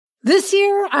This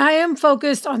year, I am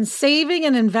focused on saving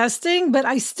and investing, but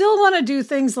I still want to do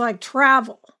things like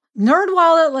travel.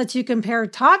 NerdWallet lets you compare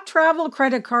top travel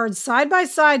credit cards side by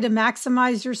side to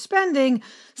maximize your spending,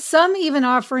 some even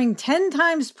offering 10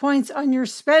 times points on your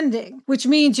spending, which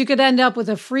means you could end up with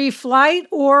a free flight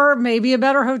or maybe a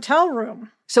better hotel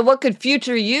room. So what could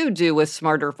future you do with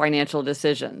smarter financial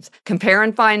decisions? Compare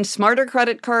and find smarter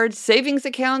credit cards, savings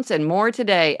accounts, and more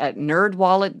today at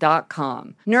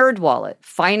nerdwallet.com. NerdWallet,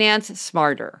 finance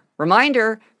smarter.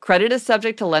 Reminder, credit is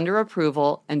subject to lender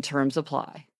approval and terms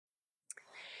apply.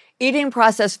 Eating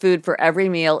processed food for every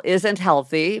meal isn't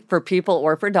healthy for people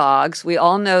or for dogs. We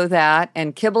all know that,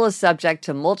 and kibble is subject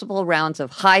to multiple rounds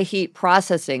of high heat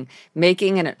processing,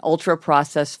 making it an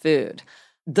ultra-processed food.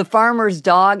 The Farmer's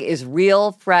Dog is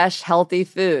real, fresh, healthy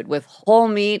food with whole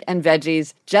meat and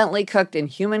veggies gently cooked in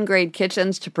human-grade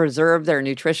kitchens to preserve their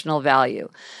nutritional value.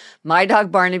 My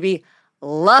dog Barnaby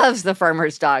loves the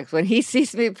Farmer's Dog. When he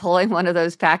sees me pulling one of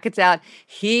those packets out,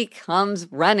 he comes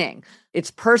running. It's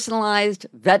personalized,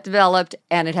 vet-developed,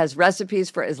 and it has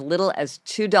recipes for as little as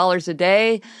 $2 a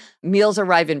day. Meals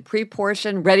arrive in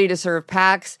pre-portioned, ready-to-serve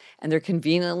packs, and they're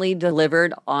conveniently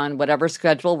delivered on whatever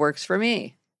schedule works for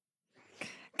me.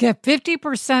 Get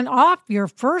 50% off your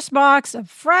first box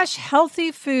of fresh,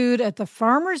 healthy food at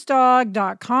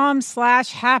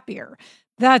thefarmersdog.com/happier.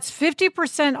 That's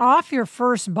 50% off your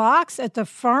first box at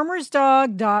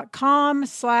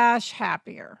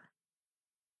thefarmersdog.com/happier.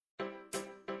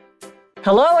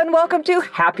 Hello and welcome to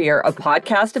Happier, a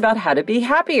podcast about how to be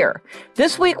happier.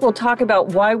 This week we'll talk about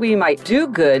why we might do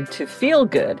good to feel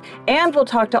good, and we'll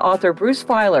talk to author Bruce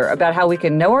Feiler about how we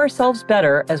can know ourselves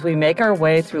better as we make our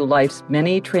way through life's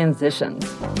many transitions.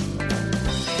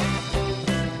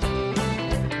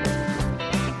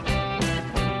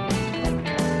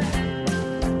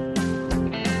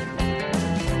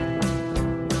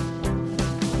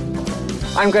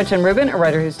 I'm Gretchen Rubin, a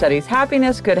writer who studies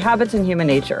happiness, good habits, and human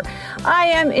nature. I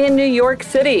am in New York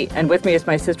City, and with me is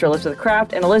my sister Elizabeth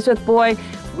Kraft. And Elizabeth, boy,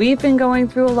 we've been going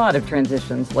through a lot of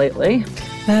transitions lately.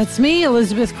 That's me,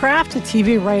 Elizabeth Kraft, a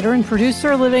TV writer and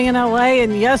producer living in LA.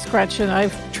 And yes, Gretchen,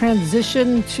 I've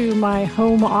transitioned to my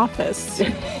home office.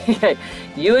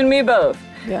 You and me both.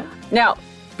 Yeah. Now,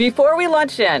 before we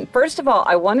launch in, first of all,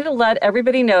 I wanted to let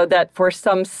everybody know that for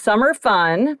some summer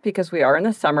fun, because we are in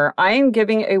the summer, I am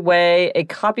giving away a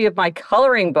copy of my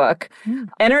coloring book.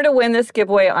 Enter to win this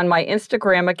giveaway on my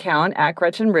Instagram account,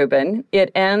 @Gretchen Rubin. It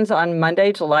ends on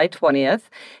Monday, July 20th.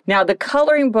 Now, the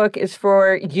coloring book is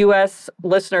for U.S.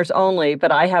 listeners only,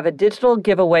 but I have a digital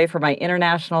giveaway for my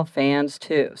international fans,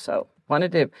 too. So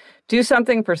wanted to do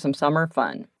something for some summer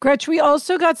fun. Gretch, we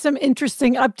also got some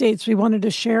interesting updates we wanted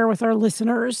to share with our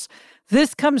listeners.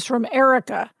 This comes from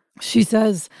Erica. She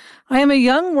says, I am a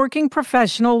young working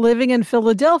professional living in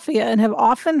Philadelphia and have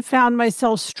often found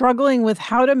myself struggling with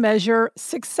how to measure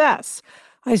success.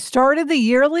 I started the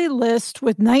yearly list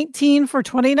with 19 for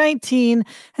 2019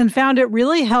 and found it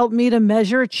really helped me to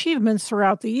measure achievements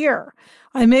throughout the year.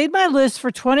 I made my list for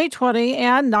 2020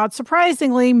 and, not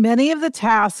surprisingly, many of the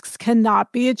tasks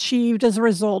cannot be achieved as a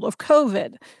result of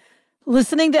COVID.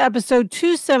 Listening to episode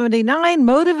 279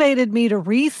 motivated me to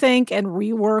rethink and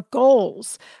rework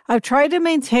goals. I've tried to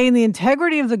maintain the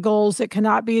integrity of the goals that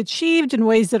cannot be achieved in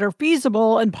ways that are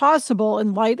feasible and possible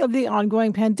in light of the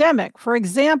ongoing pandemic. For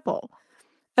example,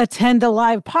 attend a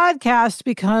live podcast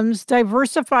becomes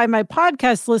diversify my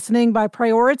podcast listening by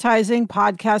prioritizing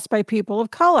podcasts by people of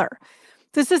color.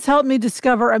 This has helped me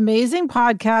discover amazing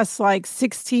podcasts like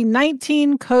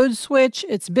 1619, Code Switch,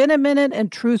 It's Been a Minute,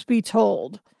 and Truth Be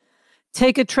Told.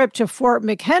 Take a trip to Fort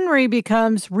McHenry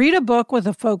becomes read a book with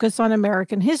a focus on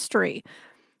American history.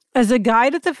 As a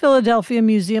guide at the Philadelphia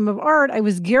Museum of Art, I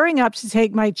was gearing up to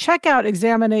take my checkout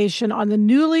examination on the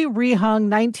newly rehung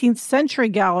 19th century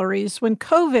galleries when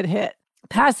COVID hit.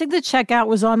 Passing the checkout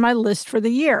was on my list for the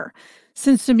year.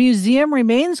 Since the museum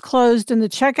remains closed and the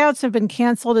checkouts have been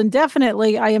canceled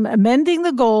indefinitely, I am amending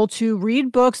the goal to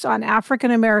read books on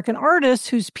African-American artists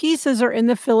whose pieces are in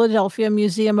the Philadelphia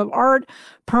Museum of Art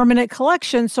permanent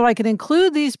collection so I can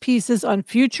include these pieces on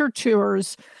future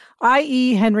tours,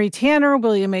 i.e. Henry Tanner,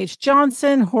 William H.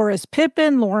 Johnson, Horace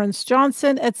Pippin, Lawrence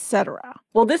Johnson, etc.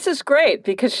 Well, this is great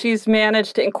because she's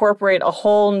managed to incorporate a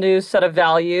whole new set of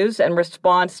values and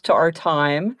response to our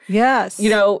time. Yes. You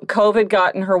know, COVID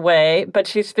got in her way, but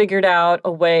she's figured out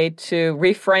a way to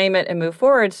reframe it and move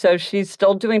forward. So she's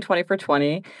still doing 20 for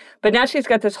 20, but now she's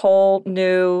got this whole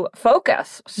new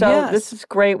focus. So This is a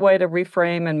great way to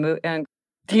reframe and move and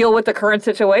deal with the current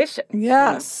situation.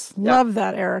 Yes. Love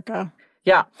that, Erica.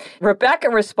 Yeah. Rebecca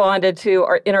responded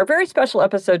in our very special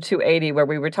episode 280, where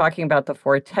we were talking about the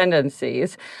 4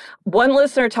 tendencies. One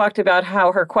listener talked about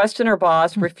how her questioner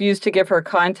boss refused to give her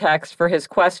context for his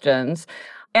questions.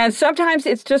 And sometimes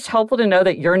it's just helpful to know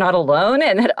that you're not alone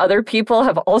and that other people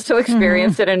have also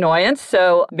experienced an annoyance.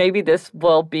 So maybe this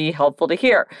will be helpful to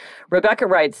hear. Rebecca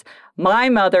writes, my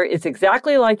mother is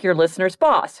exactly like your listener's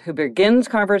boss, who begins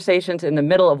conversations in the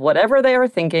middle of whatever they are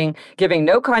thinking, giving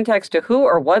no context to who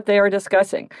or what they are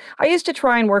discussing. I used to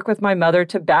try and work with my mother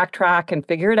to backtrack and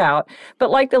figure it out, but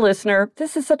like the listener,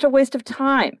 this is such a waste of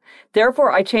time.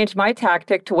 Therefore, I changed my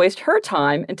tactic to waste her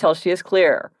time until she is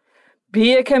clear.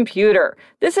 Be a computer.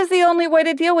 This is the only way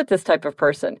to deal with this type of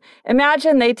person.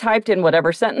 Imagine they typed in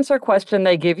whatever sentence or question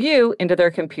they give you into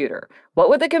their computer. What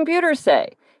would the computer say?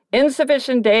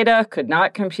 Insufficient data, could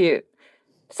not compute.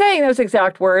 Saying those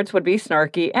exact words would be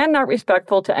snarky and not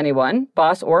respectful to anyone,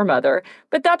 boss or mother,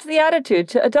 but that's the attitude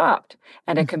to adopt.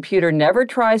 And a computer never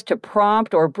tries to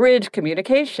prompt or bridge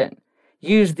communication.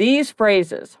 Use these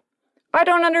phrases. I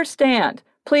don't understand.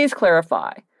 Please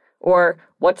clarify. Or,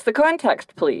 what's the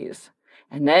context, please?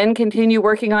 And then continue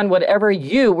working on whatever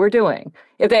you were doing.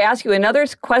 If they ask you another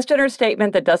question or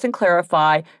statement that doesn't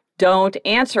clarify, don't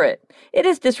answer it. It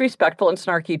is disrespectful and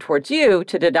snarky towards you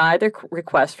to deny their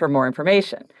request for more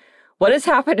information. What has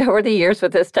happened over the years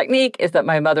with this technique is that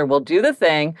my mother will do the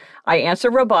thing, I answer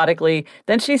robotically,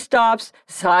 then she stops,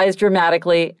 sighs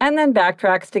dramatically, and then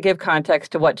backtracks to give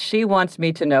context to what she wants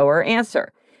me to know or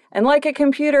answer. And like a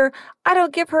computer, I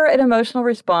don't give her an emotional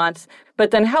response,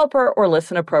 but then help her or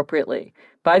listen appropriately.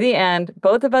 By the end,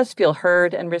 both of us feel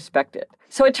heard and respected.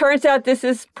 So it turns out this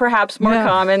is perhaps more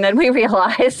common than we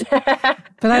realize.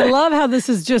 But I love how this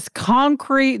is just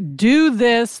concrete. Do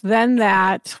this, then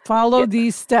that. Follow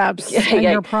these steps, and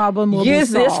your problem will be solved.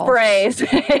 Use this phrase.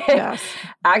 Yes.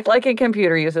 Act like a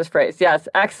computer. Use this phrase. Yes,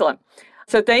 excellent.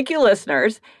 So thank you,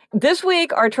 listeners. This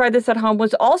week, our Try This at Home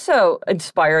was also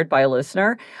inspired by a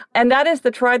listener, and that is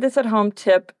the Try This at Home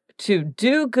tip to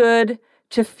do good,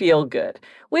 to feel good.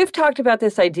 We've talked about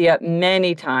this idea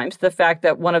many times, the fact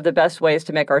that one of the best ways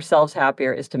to make ourselves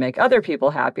happier is to make other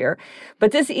people happier.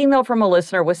 But this email from a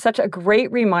listener was such a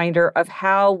great reminder of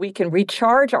how we can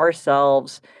recharge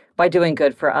ourselves by doing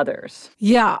good for others.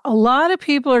 Yeah, a lot of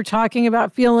people are talking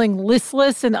about feeling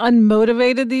listless and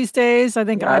unmotivated these days. I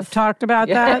think I've talked about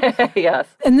that. Yes.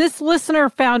 And this listener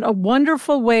found a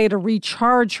wonderful way to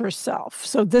recharge herself.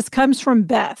 So this comes from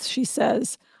Beth. She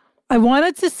says, I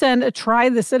wanted to send a Try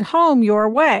This at Home your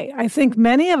way. I think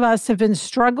many of us have been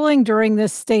struggling during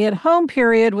this stay-at-home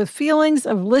period with feelings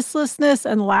of listlessness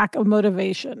and lack of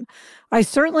motivation. I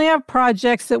certainly have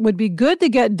projects that would be good to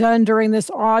get done during this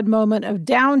odd moment of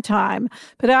downtime,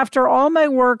 but after all my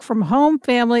work from home,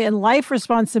 family, and life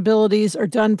responsibilities are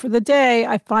done for the day,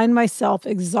 I find myself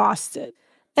exhausted.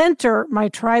 Enter my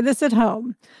Try This at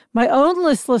Home. My own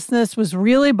listlessness was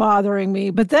really bothering me,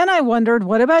 but then I wondered,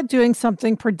 what about doing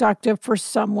something productive for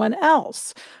someone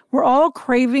else? We're all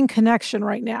craving connection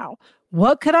right now.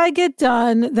 What could I get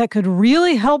done that could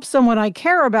really help someone I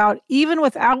care about, even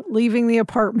without leaving the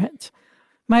apartment?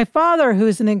 My father, who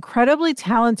is an incredibly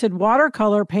talented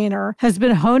watercolor painter, has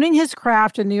been honing his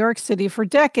craft in New York City for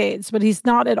decades, but he's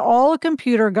not at all a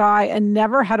computer guy and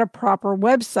never had a proper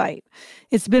website.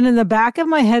 It's been in the back of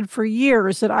my head for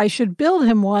years that I should build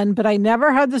him one, but I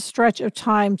never had the stretch of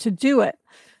time to do it.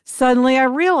 Suddenly, I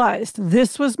realized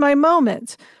this was my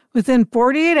moment. Within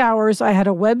 48 hours, I had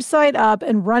a website up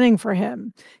and running for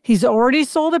him. He's already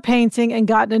sold a painting and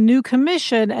gotten a new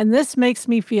commission, and this makes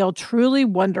me feel truly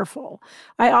wonderful.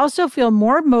 I also feel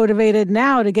more motivated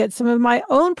now to get some of my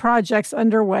own projects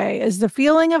underway, as the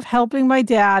feeling of helping my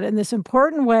dad in this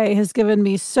important way has given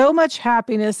me so much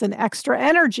happiness and extra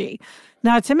energy.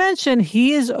 Not to mention,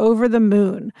 he is over the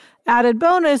moon. Added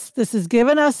bonus, this has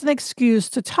given us an excuse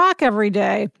to talk every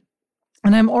day,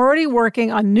 and I'm already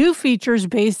working on new features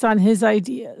based on his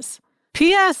ideas.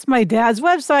 P.S. My dad's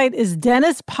website is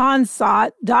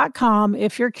DennisPonsot.com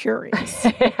if you're curious.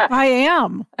 I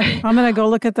am. I'm going to go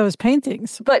look at those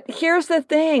paintings. But here's the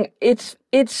thing. It's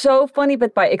so funny,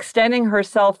 but by extending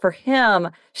herself for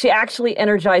him, she actually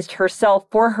energized herself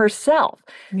for herself.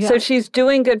 Yeah. So she's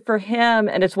doing good for him,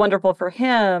 and it's wonderful for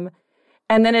him.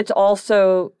 And then it's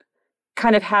also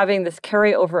kind of having this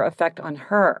carryover effect on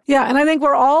her. Yeah, and I think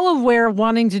we're all aware of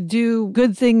wanting to do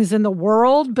good things in the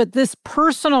world, but this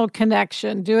personal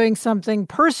connection, doing something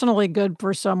personally good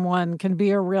for someone, can be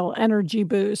a real energy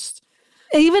boost,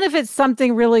 even if it's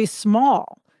something really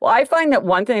small. Well, I find that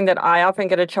one thing that I often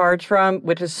get a charge from,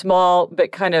 which is small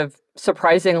but kind of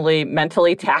surprisingly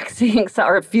mentally taxing,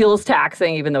 or feels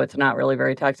taxing, even though it's not really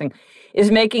very taxing,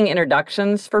 is making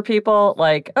introductions for people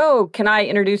like, oh, can I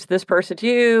introduce this person to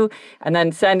you? And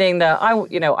then sending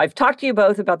I've talked to you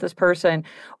both about this person,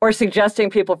 or suggesting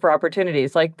people for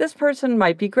opportunities like this person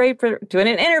might be great for doing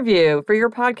an interview for your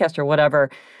podcast or whatever.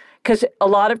 Because a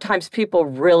lot of times people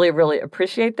really, really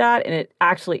appreciate that, and it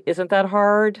actually isn't that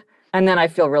hard. And then I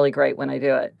feel really great when I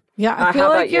do it. Yeah, I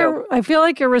feel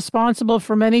like you're responsible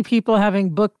for many people having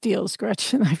book deals,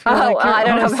 Gretchen. I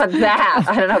don't know about that.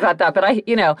 I don't know about that, but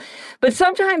but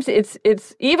sometimes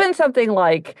it's even something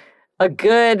like a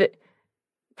good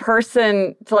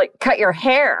person to like cut your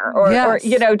hair or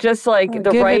just like the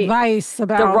give right advice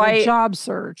about the job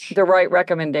search, the right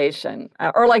recommendation,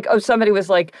 or like, oh, somebody was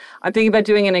like, I'm thinking about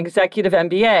doing an executive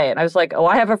MBA, and I was like, oh,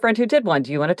 I have a friend who did one.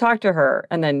 Do you want to talk to her?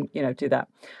 And then do that.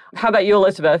 How about you,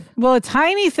 Elizabeth? Well, a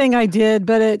tiny thing I did,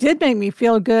 but it did make me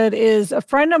feel good, is a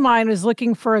friend of mine was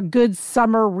looking for a good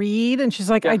summer read. And she's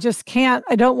like, I just can't,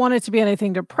 I don't want it to be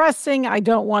anything depressing. I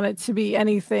don't want it to be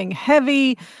anything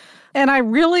heavy. And I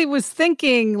really was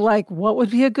thinking, like, what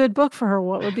would be a good book for her?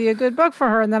 What would be a good book for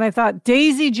her? And then I thought,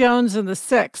 Daisy Jones and the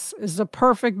Six is the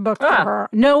perfect book for her.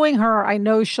 Knowing her, I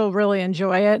know she'll really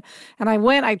enjoy it. And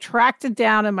I tracked it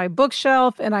down in my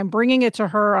bookshelf, and I'm bringing it to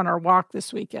her on our walk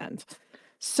this weekend.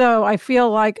 So I feel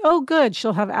like, oh, good,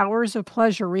 she'll have hours of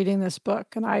pleasure reading this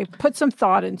book. And I put some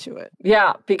thought into it.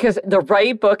 Yeah, because the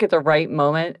right book at the right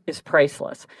moment is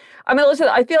priceless. I mean, listen,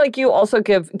 I feel like you also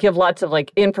give lots of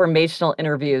like informational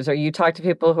interviews, or you talk to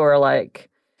people who are like,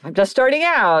 I'm just starting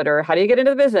out, or how do you get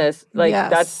into the business? Like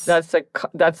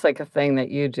that's like a thing that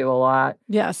you do a lot.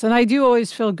 Yes, and I do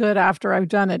always feel good after I've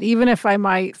done it, even if I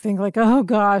might think like, oh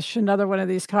gosh, another one of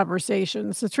these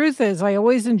conversations. The truth is, I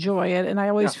always enjoy it, and I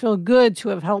always feel good to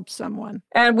have helped someone.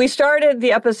 And we started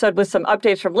the episode with some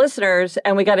updates from listeners,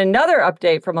 and we got another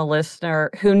update from a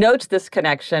listener who notes this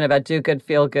connection about do good,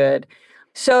 feel good.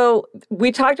 So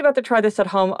we talked about the try this at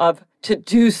home of to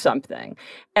do something.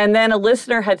 And then a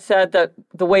listener had said that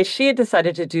the way she had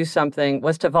decided to do something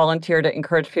was to volunteer to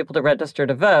encourage people to register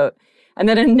to vote. And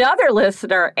then another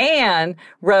listener, Anne,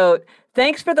 wrote,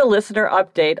 thanks for the listener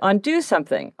update on Do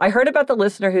Something. I heard about the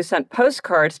listener who sent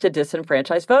postcards to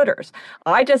disenfranchised voters.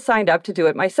 I just signed up to do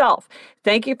it myself.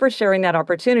 Thank you for sharing that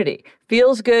opportunity.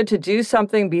 Feels good to do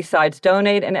something besides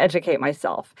donate and educate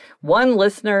myself. One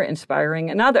listener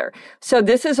inspiring another. So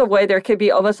this is a way there could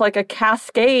be almost like a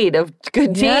cascade of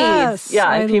good deeds.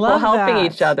 Yeah, and people helping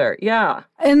each other. Yeah.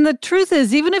 And the truth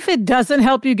is, even if it doesn't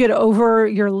help you get over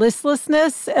your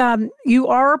listlessness, you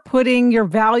are putting your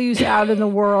values out in the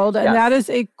world, and that is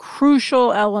a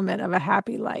crucial element of a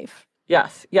happy life.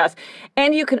 Yes, yes.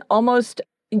 And you can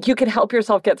help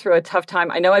yourself get through a tough time.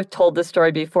 I know I've told this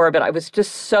story before, but I was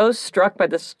just so struck by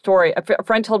this story. A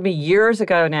friend told me years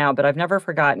ago now, but I've never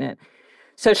forgotten it.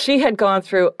 So she had gone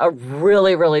through a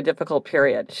really, really difficult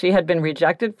period. She had been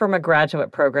rejected from a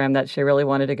graduate program that she really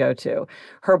wanted to go to.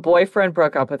 Her boyfriend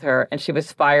broke up with her, and she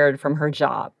was fired from her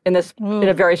job in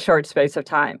a very short space of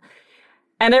time.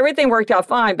 And everything worked out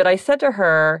fine. But I said to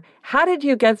her, how did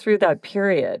you get through that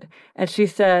period? And she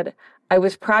said, I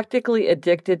was practically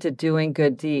addicted to doing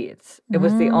good deeds. It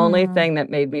was the only thing that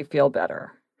made me feel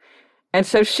better. And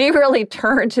so she really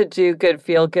turned to do good,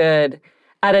 feel good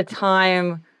at a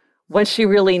time when she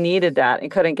really needed that and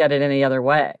couldn't get it any other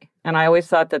way. And I always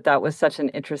thought that was such an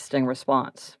interesting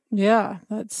response. Yeah,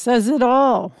 that says it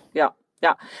all. Yeah.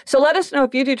 Yeah. So let us know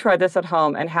if you do try this at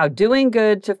home and how doing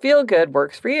good to feel good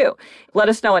works for you. Let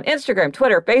us know on Instagram,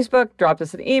 Twitter, Facebook. Drop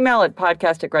us an email at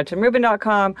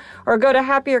podcast@GretchenRubin.com or go to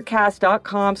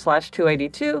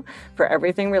happiercast.com/282 for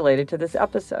everything related to this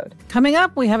episode. Coming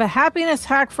up, we have a happiness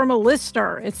hack from a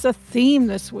listener. It's a theme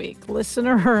this week,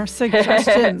 listener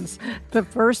suggestions. But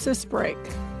first, this break.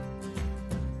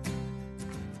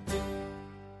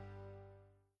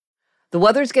 The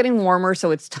weather's getting warmer,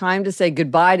 so it's time to say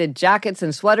goodbye to jackets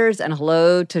and sweaters and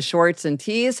hello to shorts and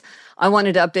tees. I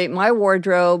wanted to update my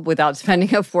wardrobe without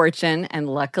spending a fortune, and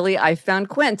luckily I found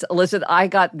Quince. Elizabeth, I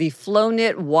got the Flow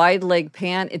Knit wide leg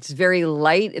pant. It's very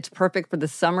light. It's perfect for the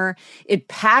summer. It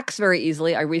packs very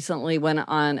easily. I recently went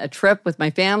on a trip with my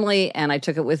family, and I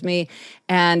took it with me,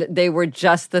 and they were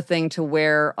just the thing to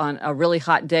wear on a really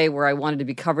hot day where I wanted to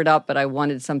be covered up, but I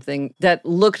wanted something that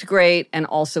looked great and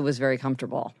also was very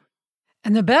comfortable.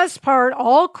 And the best part,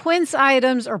 all Quince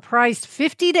items are priced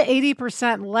 50 to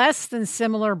 80% less than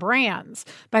similar brands.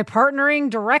 By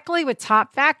partnering directly with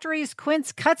top factories,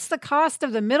 Quince cuts the cost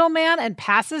of the middleman and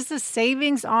passes the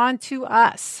savings on to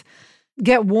us.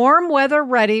 Get warm weather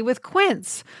ready with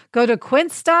Quince. Go to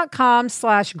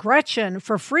quince.com/Gretchen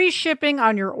for free shipping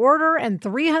on your order and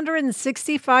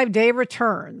 365-day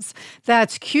returns.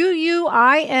 That's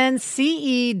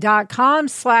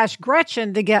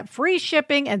QUINCE.com/Gretchen to get free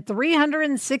shipping and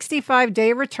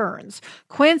 365-day returns.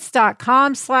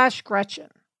 Quince.com/Gretchen.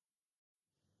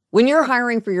 When you're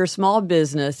hiring for your small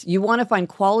business, you want to find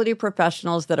quality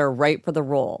professionals that are right for the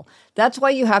role. That's why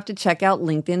you have to check out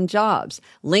LinkedIn Jobs.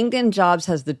 LinkedIn Jobs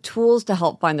has the tools to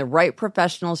help find the right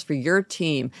professionals for your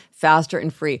team faster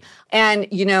and free. And,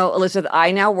 you know, Elizabeth,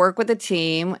 I now work with a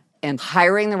team, and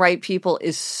hiring the right people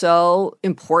is so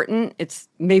important. It's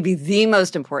maybe the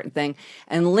most important thing.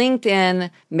 And LinkedIn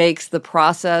makes the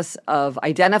process of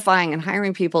identifying and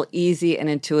hiring people easy and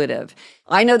intuitive.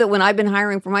 I know that when I've been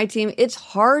hiring for my team, it's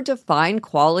hard to find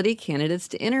quality candidates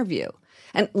to interview.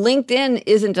 And LinkedIn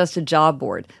isn't just a job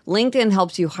board. LinkedIn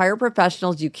helps you hire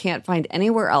professionals you can't find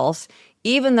anywhere else,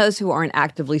 even those who aren't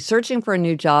actively searching for a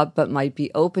new job but might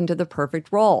be open to the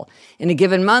perfect role. In a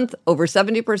given month, over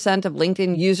 70% of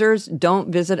LinkedIn users don't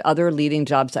visit other leading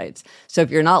job sites. So if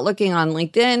you're not looking on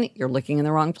LinkedIn, you're looking in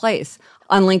the wrong place.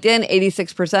 On LinkedIn,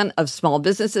 86% of small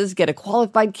businesses get a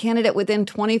qualified candidate within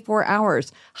 24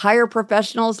 hours. Hire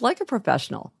professionals like a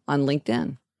professional on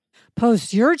LinkedIn.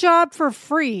 Post your job for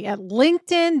free at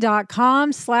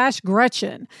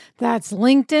linkedin.com/Gretchen. That's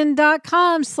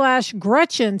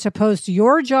linkedin.com/Gretchen to post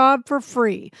your job for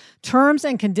free. Terms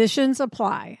and conditions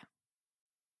apply.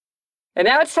 And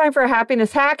now it's time for a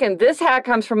happiness hack. And this hack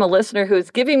comes from a listener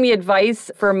who's giving me advice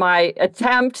for my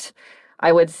attempt,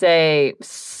 I would say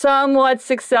somewhat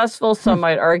successful, some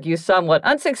might argue somewhat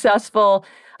unsuccessful,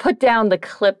 put down the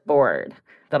clipboard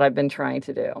that I've been trying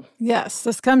to do. Yes,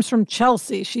 this comes from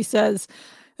Chelsea. She says,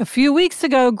 a few weeks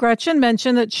ago, Gretchen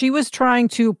mentioned that she was trying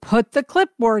to put the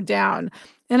clipboard down.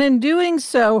 And in doing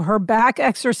so, her back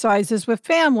exercises with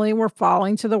family were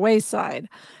falling to the wayside.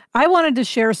 I wanted to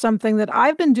share something that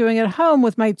I've been doing at home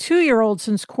with my 2-year-old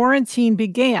since quarantine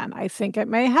began. I think it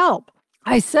may help.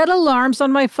 I set alarms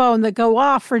on my phone that go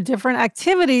off for different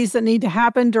activities that need to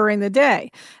happen during the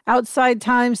day. Outside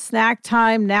time, snack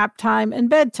time, nap time, and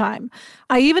bedtime.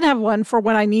 I even have one for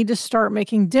when I need to start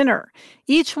making dinner.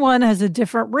 Each one has a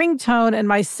different ringtone, and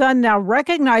my son now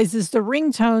recognizes the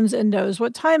ringtones and knows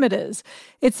what time it is.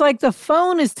 It's like the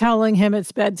phone is telling him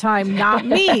it's bedtime, not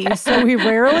me, so we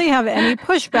rarely have any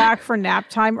pushback for nap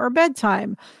time or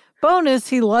bedtime. Bonus,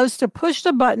 he loves to push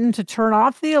the button to turn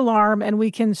off the alarm, and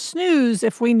we can snooze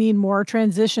if we need more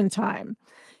transition time.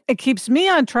 It keeps me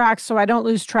on track so I don't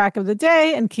lose track of the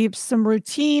day and keeps some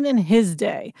routine in his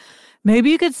day. Maybe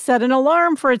you could set an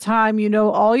alarm for a time you know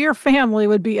all your family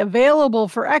would be available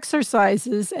for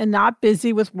exercises and not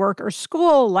busy with work or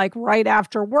school, like right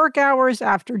after work hours,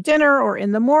 after dinner, or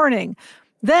in the morning.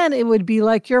 Then it would be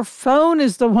like your phone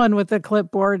is the one with the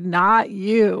clipboard, not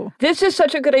you. This is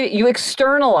such a good idea. You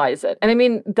externalize it. And I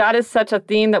mean, that is such a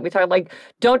theme that we talk, like,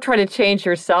 don't try to change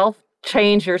yourself,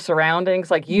 change your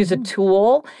surroundings, like use a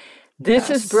tool.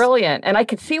 This is brilliant. And I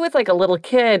could see with like a little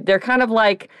kid, they're kind of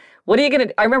like, what are you going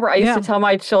to, I remember I used to tell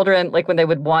my children, like when they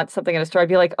would want something in a store, I'd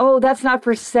be like, oh, that's not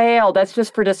for sale. That's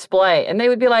just for display. And they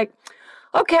would be like,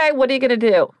 okay, what are you going to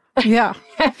do? Yeah.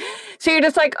 So you're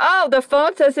just like, oh, the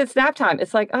phone says it's nap time.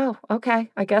 It's like, oh, okay,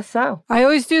 I guess so. I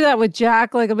always do that with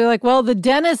Jack. Like, I'll be like, well, the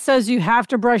dentist says you have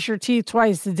to brush your teeth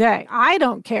twice a day. I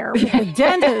don't care. But the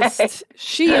dentist,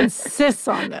 she insists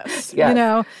on this, you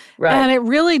know? Right. And it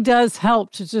really does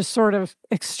help to just sort of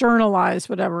externalize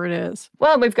whatever it is.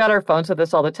 Well, we've got our phones with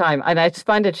us all the time. And it's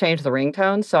fun to change the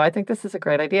ringtone. So I think this is a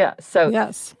great idea. So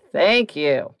yes, thank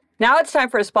you. Now it's time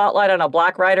for a spotlight on a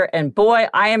Black writer. And boy,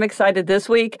 I am excited this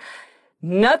week.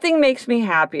 Nothing makes me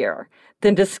happier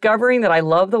than discovering that I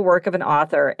love the work of an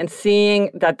author and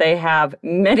seeing that they have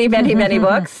many, many, many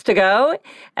books to go.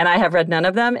 And I have read none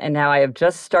of them. And now I have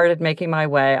just started making my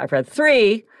way. I've read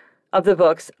 3 of the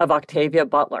books of Octavia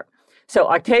Butler. So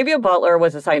Octavia Butler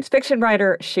was a science fiction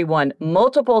writer. She won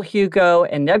multiple Hugo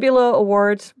and Nebula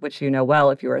Awards, which you know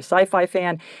well if you're a sci-fi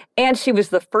fan. And she was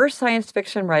the first science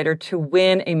fiction writer to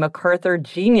win a MacArthur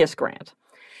Genius Grant.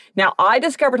 Now, I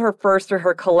discovered her first through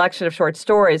her collection of short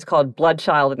stories called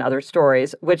Bloodchild and Other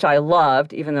Stories, which I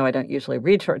loved, even though I don't usually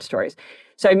read short stories.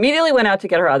 So I immediately went out to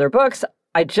get her other books.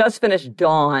 I just finished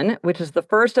Dawn, which is the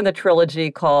first in the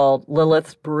trilogy called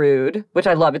Lilith's Brood, which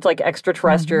I love. It's like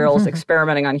extraterrestrials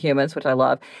experimenting on humans, which I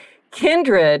love.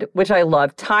 Kindred, which I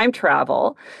love, time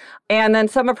travel. And then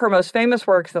some of her most famous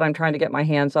works that I'm trying to get my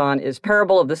hands on is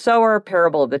Parable of the Sower,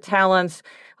 Parable of the Talents,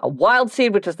 A Wild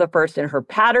Seed, which is the first in her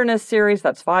Patternist series.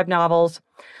 That's 5 novels.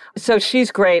 So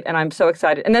she's great, and I'm so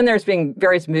excited. And then there's being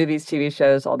various movies, TV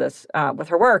shows, all this with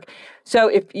her work. So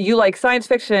if you like science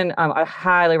fiction, I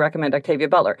highly recommend Octavia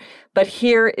Butler. But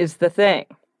here is the thing.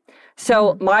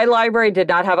 So my library did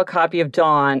not have a copy of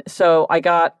Dawn, so I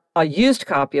got a used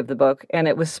copy of the book, and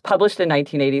it was published in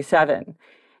 1987.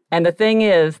 And the thing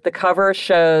is, the cover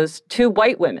shows 2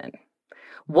 white women,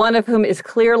 one of whom is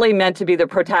clearly meant to be the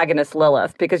protagonist,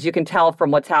 Lilith, because you can tell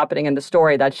from what's happening in the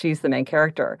story that she's the main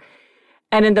character.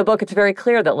 And in the book, it's very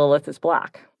clear that Lilith is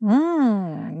Black.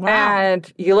 Wow.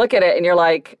 And you look at it and you're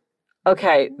like,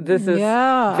 okay, this is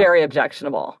very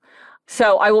objectionable.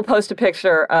 So I will post a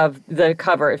picture of the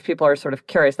cover if people are sort of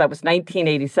curious. That was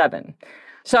 1987.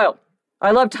 So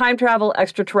I love time travel,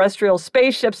 extraterrestrial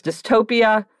spaceships,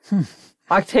 dystopia.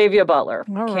 Octavia Butler.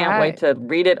 Can't wait to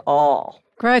read it all.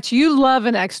 Gretch, you love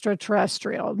an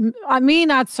extraterrestrial. Me,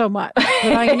 not so much.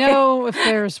 But I know if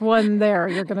there's one there,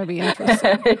 you're going to be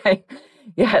interested.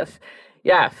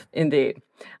 Yes, indeed.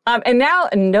 And now,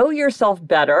 Know Yourself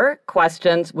Better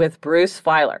questions with Bruce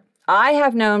Feiler. I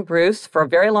have known Bruce for a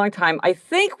very long time. I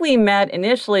think we met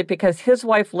initially because his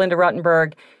wife, Linda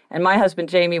Ruttenberg, and my husband,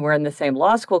 Jamie, were in the same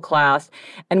law school class.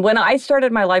 And when I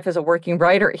started my life as a working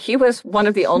writer, he was one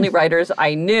of the only writers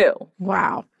I knew.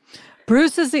 Wow.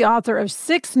 Bruce is the author of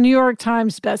 6 New York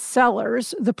Times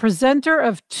bestsellers, the presenter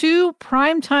of 2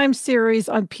 primetime series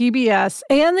on PBS,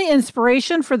 and the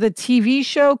inspiration for the TV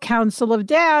show Council of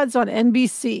Dads on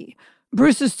NBC.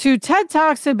 Bruce's 2 TED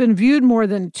Talks have been viewed more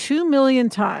than 2 million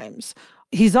times.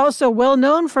 He's also well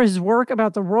known for his work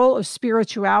about the role of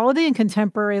spirituality in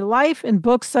contemporary life in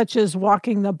books such as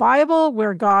Walking the Bible,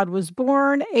 Where God Was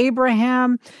Born,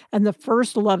 Abraham, and The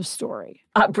First Love Story.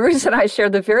 Bruce and I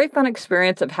shared the very fun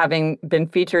experience of having been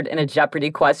featured in a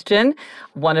Jeopardy question,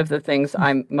 one of the things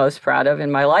I'm most proud of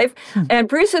in my life. And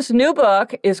Bruce's new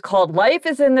book is called Life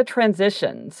is in the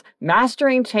Transitions,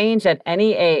 Mastering Change at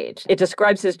Any Age. It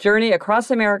describes his journey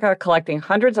across America, collecting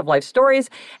hundreds of life stories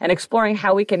and exploring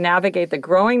how we can navigate the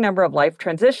growing number of life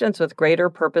transitions with greater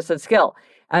purpose and skill.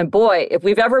 And boy, if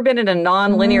we've ever been in a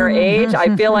non-linear age,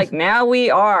 I feel like now we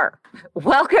are.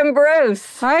 Welcome,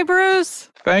 Bruce. Hi, Bruce.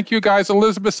 Thank you, guys.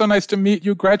 Elizabeth, so nice to meet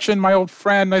you. Gretchen, my old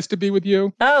friend, nice to be with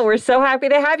you. Oh, we're so happy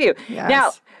to have you. Yes.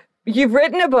 Now, you've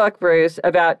written a book, Bruce,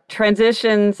 about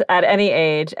transitions at any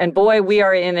age. And boy, we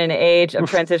are in an age of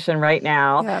transition right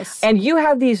now. Yes. And you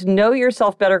have these Know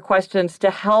Yourself Better questions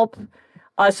to help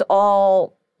us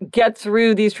all get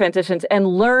through these transitions and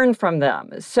learn from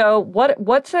them. So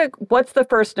what's the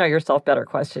first Know Yourself Better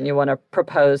question you want to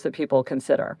propose that people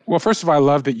consider? Well, first of all, I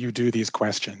love that you do these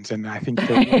questions. And I think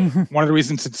that one of the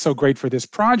reasons it's so great for this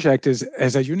project is,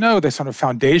 as you know, the sort of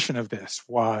foundation of this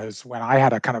was when I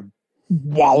had a kind of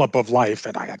wallop of life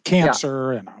and I had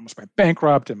cancer and I almost went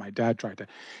bankrupt and my dad tried to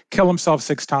kill himself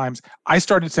 6 times. I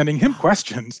started sending him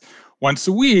questions once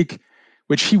a week,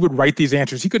 which he would write these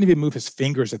answers. He couldn't even move his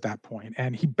fingers at that point.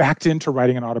 And he backed into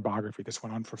writing an autobiography. This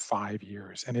went on for 5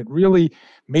 years. And it really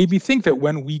made me think that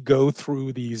when we go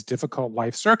through these difficult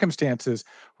life circumstances,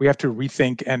 we have to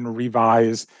rethink and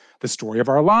revise the story of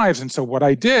our lives. And so what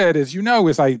I did, as you know,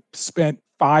 is I spent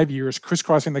 5 years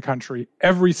crisscrossing the country,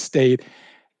 every state,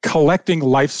 collecting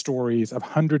life stories of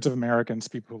hundreds of Americans,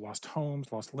 people who lost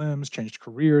homes, lost limbs, changed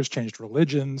careers, changed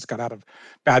religions, got out of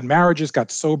bad marriages,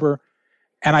 got sober.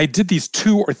 And I did these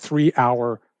 2 or 3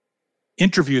 hour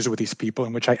interviews with these people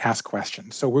in which I asked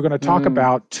questions. So we're going to talk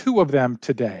about 2 of them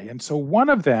today. And so one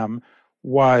of them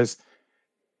was,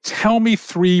 tell me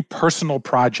 3 personal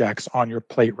projects on your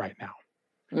plate right now.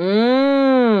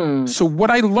 So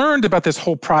what I learned about this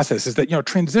whole process is that,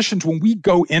 transitions, when we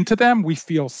go into them, we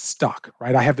feel stuck,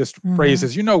 right? I have this phrase,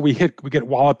 as you know, we get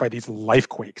walloped by these life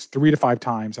quakes 3 to 5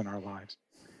 times in our lives.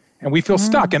 And we feel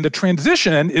stuck. And the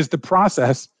transition is the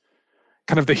process,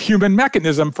 kind of the human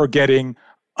mechanism for getting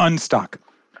unstuck.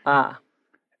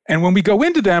 And when we go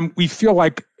into them, we feel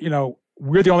like,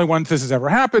 we're the only ones this has ever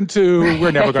happened to.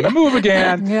 We're never going to move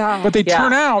again. But they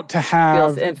turn out to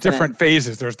have different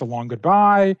phases. There's the long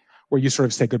goodbye, where you sort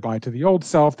of say goodbye to the old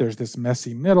self. There's this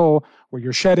messy middle, where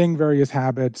you're shedding various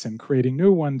habits and creating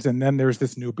new ones. And then there's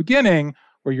this new beginning,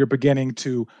 where you're beginning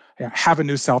to have a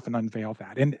new self and unveil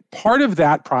that. And part of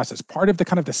that process, part of the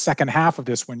kind of the second half of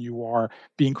this when you are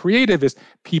being creative is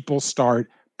people start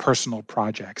personal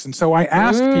projects. And so I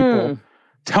asked people,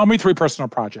 tell me 3 personal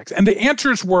projects. And the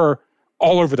answers were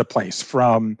all over the place,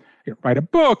 from write a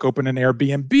book, open an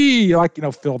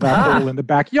Airbnb, fill that hole in the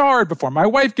backyard before my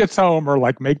wife gets home,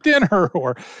 or make dinner,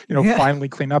 or, finally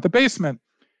clean out the basement.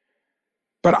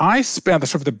 But I spent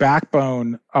the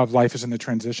backbone of Life is in the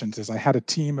Transitions is I had a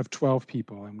team of 12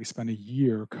 people, and we spent a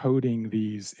year coding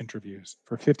these interviews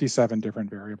for 57 different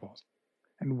variables.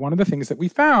 And one of the things that we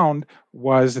found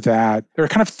was that there are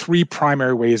kind of three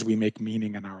primary ways we make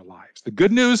meaning in our lives. The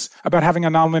good news about having a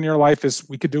nonlinear life is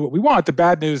we could do what we want. The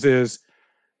bad news is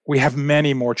we have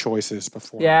many more choices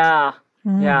before us.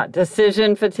 Yeah.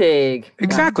 Decision fatigue.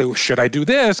 Exactly. Well, should I do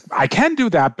this? I can do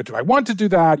that, but do I want to do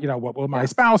that? What will my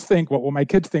spouse think? What will my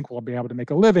kids think? Will I be able to make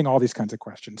a living? All these kinds of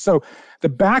questions. So the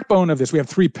backbone of this, we have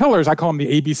three pillars. I call them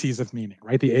the ABCs of meaning,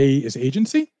 right? The A is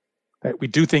agency, that we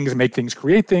do things, make things,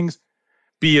 create things.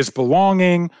 B is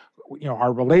belonging,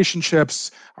 our relationships,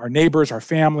 our neighbors, our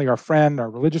family, our friend, our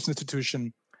religious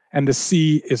institution. And the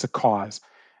C is a cause.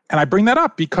 And I bring that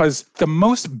up because the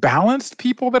most balanced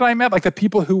people that I met, like the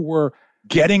people who were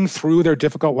getting through their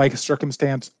difficult life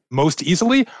circumstance most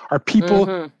easily, are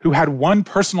people who had one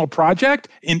personal project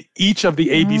in each of the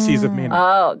ABCs of meaning.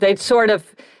 Oh, they'd sort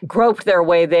of groped their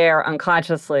way there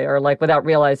unconsciously or without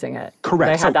realizing it.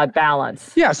 Correct. They had that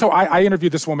balance. Yeah. So I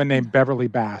interviewed this woman named Beverly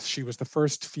Bass. She was the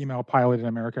first female pilot in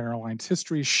American Airlines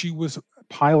history. She was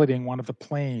piloting one of the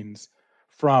planes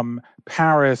from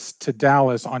Paris to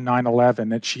Dallas on 9/11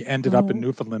 that she ended up in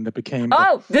Newfoundland that became...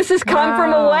 This is Come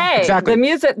From Away. Exactly.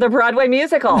 The Broadway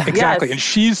musical. Exactly.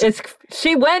 Yes. And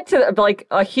she went to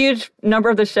a huge number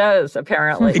of the shows,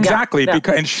 apparently. Exactly. Yeah.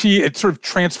 And it sort of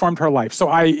transformed her life. So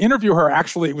I interview her,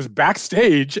 actually, it was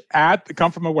backstage at the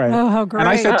Come From Away. Oh, how great. And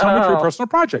I said, tell me three personal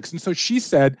projects. And so she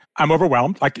said, I'm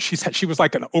overwhelmed. Like she was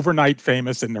like an overnight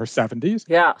famous in her 70s.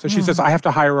 Yeah. So she says, I have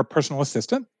to hire a personal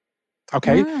assistant.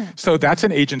 Okay, so that's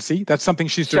an agency. That's something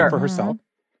she's doing for herself.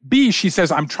 B, she says,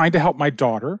 I'm trying to help my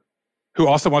daughter, who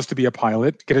also wants to be a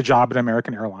pilot, get a job at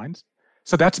American Airlines.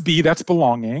 So that's B, that's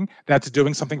belonging. That's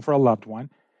doing something for a loved one.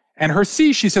 And her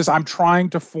C, she says, I'm trying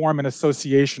to form an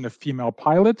association of female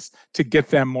pilots to get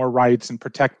them more rights and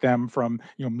protect them from,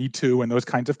 Me Too and those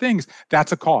kinds of things.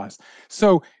 That's a cause.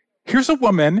 So here's a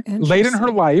woman late in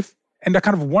her life, and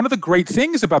kind of one of the great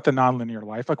things about the nonlinear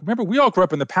life, like remember, we all grew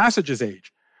up in the Passages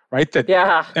age. Right?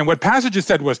 And what Passages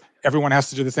said was everyone has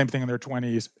to do the same thing in their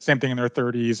 20s, same thing in their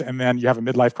 30s, and then you have a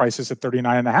midlife crisis at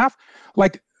 39 and a half.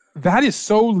 Like that is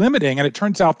so limiting. And it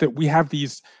turns out that we have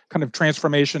these kind of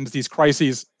transformations, these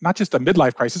crises, not just a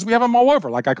midlife crisis, we have them all over.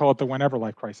 Like I call it the whenever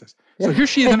life crisis. So here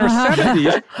she is in her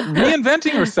 70s,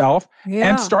 reinventing herself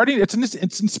and starting, it's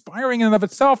inspiring in and of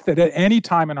itself that at any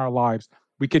time in our lives,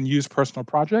 we can use personal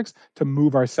projects to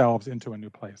move ourselves into a new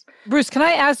place. Bruce, can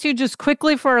I ask you just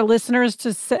quickly for our listeners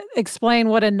to explain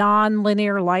what a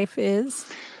nonlinear life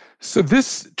is? So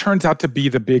this turns out to be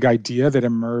the big idea that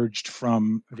emerged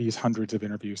from these hundreds of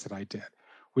interviews that I did,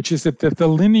 which is that the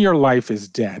linear life is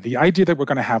dead. The idea that we're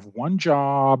going to have one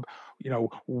job,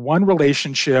 one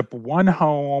relationship, one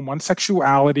home, one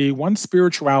sexuality, one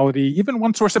spirituality, even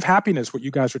one source of happiness, what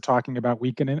you guys are talking about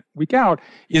week in and week out,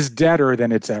 is deader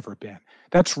than it's ever been.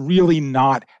 That's really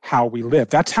not how we live.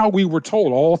 That's how we were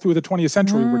told all through the 20th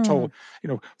century. We're told,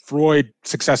 Freud,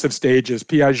 successive stages,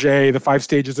 Piaget, the 5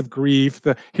 stages of grief,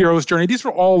 the hero's journey. These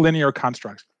are all linear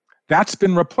constructs. That's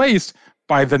been replaced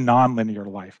by the nonlinear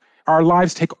life. Our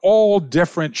lives take all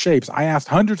different shapes. I asked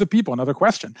hundreds of people another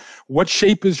question. What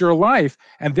shape is your life?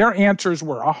 And their answers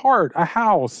were a heart, a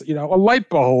house, a light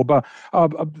bulb,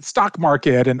 a stock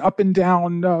market, an up and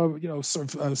down,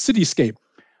 cityscape.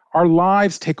 Our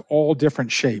lives take all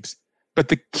different shapes. But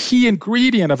the key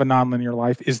ingredient of a nonlinear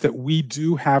life is that we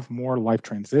do have more life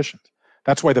transitions.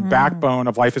 That's why the backbone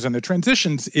of Life is in the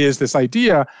Transitions is this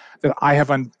idea that I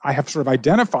have sort of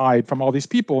identified from all these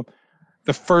people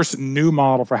the first new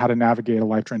model for how to navigate a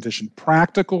life transition,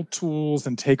 practical tools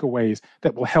and takeaways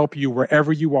that will help you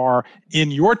wherever you are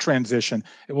in your transition.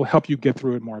 It will help you get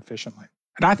through it more efficiently.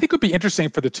 And I think it would be interesting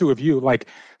for the two of you,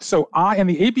 so I, in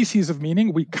the ABCs of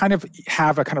meaning, we kind of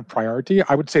have a kind of priority.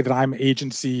 I would say that I'm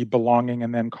agency, belonging,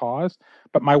 and then cause.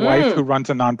 But my wife, who runs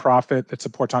a nonprofit that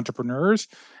supports entrepreneurs,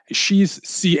 she's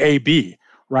CAB,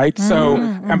 right? So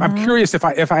I'm curious if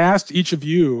I asked each of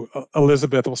you,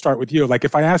 Elizabeth, we'll start with you.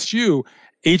 If I asked you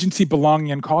agency,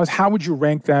 belonging, and cause, how would you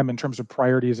rank them in terms of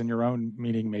priorities in your own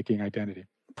meaning-making identity?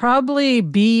 Probably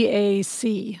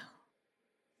BAC.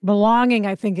 Belonging,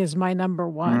 I think, is my number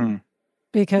one.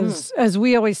 Because as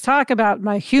we always talk about,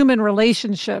 my human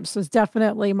relationships is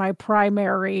definitely my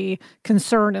primary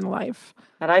concern in life.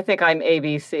 And I think I'm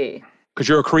ABC. Because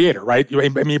you're a creator, right?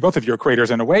 Both of you are creators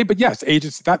in a way, but yes,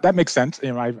 agency, that makes sense.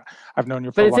 I've known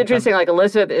you for a long time. But it's interesting,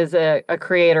 Elizabeth is a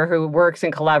creator who works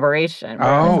in collaboration.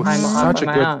 Oh, such a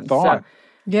good thought.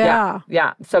 Yeah.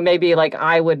 So maybe like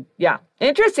I would,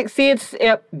 Interesting. See,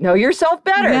 know yourself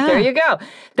better. Yeah. There you go.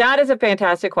 That is a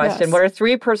fantastic question. Yes. What are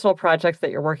 3 personal projects that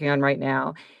you're working on right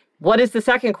now? What is the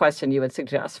second question you would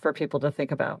suggest for people to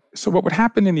think about? So what would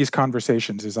happen in these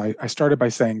conversations is I started by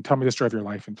saying, tell me the story of your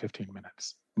life in 15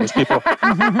 minutes. Most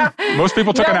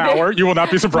people took an hour. You will not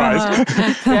be surprised.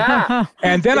 Yeah.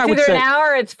 And then it's I would either say an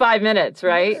hour or it's 5 minutes,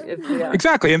 right?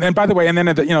 Exactly. And then, by the way, and then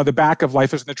at the back of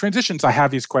Life is in the Transitions, I have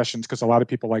these questions because a lot of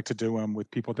people like to do them with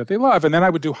people that they love. And then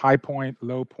I would do high point,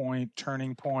 low point,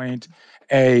 turning point,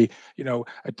 a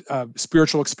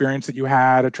spiritual experience that you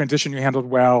had, a transition you handled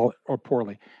well or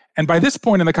poorly. And by this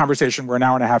point in the conversation, we're an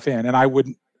hour and a half in, and I would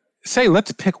say,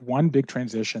 let's pick one big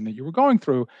transition that you were going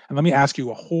through, and let me ask you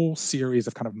a whole series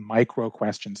of kind of micro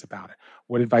questions about it.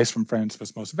 What advice from friends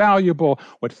was most valuable?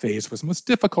 What phase was most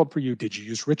difficult for you? Did you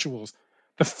use rituals?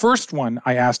 The first one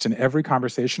I asked in every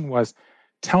conversation was,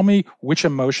 tell me which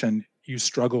emotion you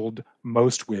struggled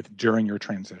most with during your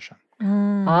transition.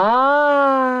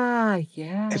 Yeah.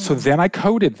 And so then I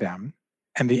coded them,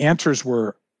 and the answers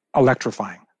were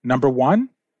electrifying. Number 1,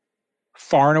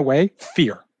 far and away,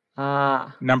 fear.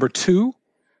 Number 2,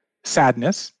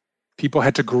 sadness. People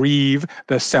had to grieve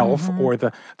the self or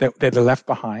that they left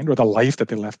behind or the life that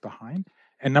they left behind.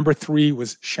 And number 3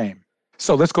 was shame.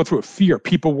 So let's go through it. Fear.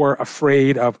 People were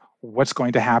afraid of what's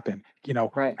going to happen.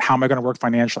 How am I going to work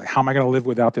financially? How am I going to live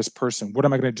without this person? What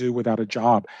am I going to do without a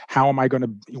job?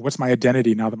 What's my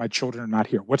identity now that my children are not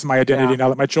here? What's my identity now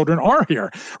that my children are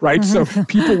here? Right? So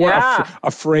people were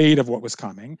afraid of what was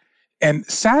coming. And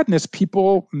sadness,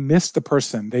 people missed the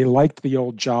person. They liked the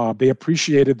old job. They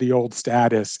appreciated the old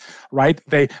status, right?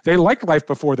 They liked life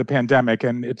before the pandemic,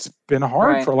 and it's been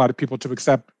hard for a lot of people to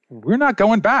accept we're not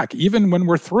going back. Even when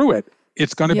we're through it,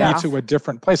 it's going to be to a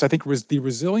different place. I think the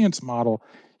resilience model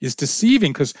is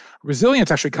deceiving because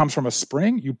resilience actually comes from a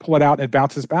spring. You pull it out and it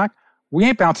bounces back. We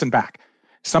ain't bouncing back.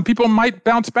 Some people might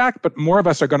bounce back, but more of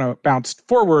us are going to bounce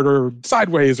forward or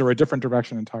sideways or a different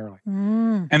direction entirely.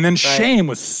 And then shame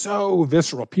was so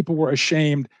visceral. People were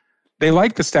ashamed. They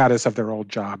like the status of their old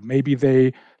job. Maybe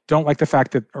they don't like the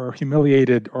fact that, or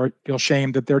humiliated or feel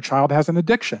shamed that their child has an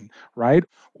addiction, right?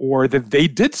 Or that they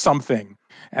did something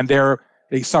and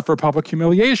they suffer public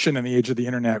humiliation in the age of the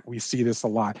internet. We see this a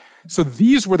lot. So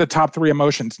these were the top 3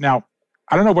 emotions. Now,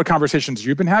 I don't know what conversations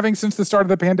you've been having since the start of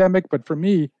the pandemic, but for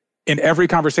me, in every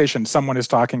conversation, someone is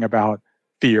talking about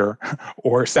fear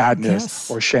or sadness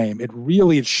or shame.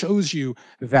 It shows you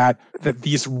that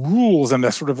these rules and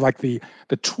the sort of like the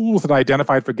tools that I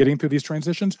identified for getting through these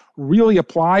transitions really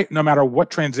apply no matter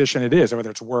what transition it is, whether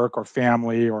it's work or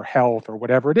family or health or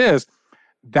whatever it is.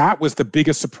 That was the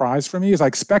biggest surprise for me, is I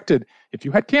expected if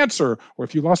you had cancer or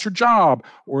if you lost your job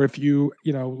or if you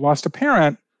lost a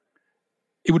parent,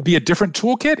 it would be a different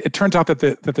toolkit. It turns out that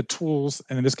the tools,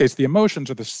 and in this case, the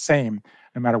emotions, are the same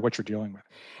no matter what you're dealing with.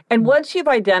 And once you've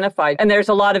identified, and there's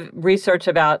a lot of research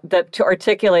about that, to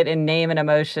articulate and name an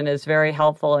emotion is very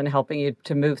helpful in helping you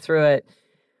to move through it.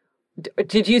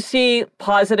 Did you see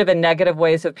positive and negative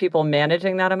ways of people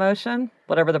managing that emotion,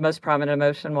 whatever the most prominent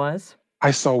emotion was? I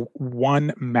saw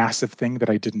one massive thing that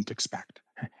I didn't expect,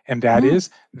 and that is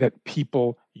that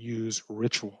people use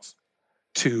rituals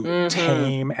to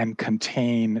tame and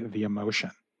contain the emotion.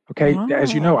 Okay.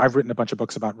 As you know, I've written a bunch of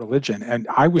books about religion, and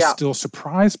I was still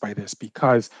surprised by this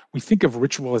because we think of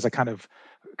ritual as a kind of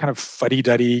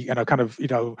fuddy-duddy and a kind of,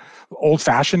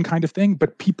 old-fashioned kind of thing,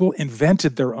 but people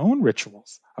invented their own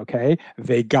rituals. Okay.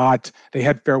 They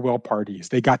had farewell parties.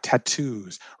 They got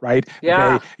tattoos, right?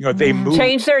 Yeah. They moved.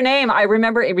 Changed their name. I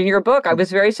remember in your book, I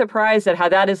was very surprised at how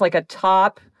that is like a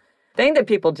top thing that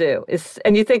people do.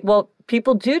 And you think, well,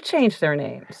 people do change their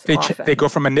names. They go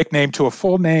from a nickname to a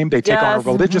full name. They take on a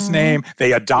religious name.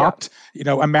 They adopt,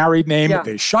 a married name.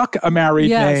 They shuck a married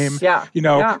name.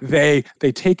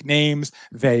 They take names.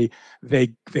 They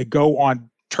go on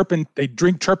they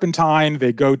drink turpentine.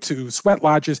 They go to sweat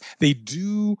lodges. They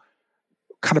do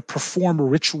kind of perform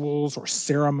rituals or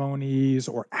ceremonies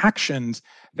or actions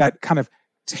that kind of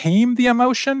tame the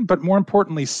emotion, but more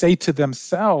importantly, say to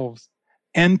themselves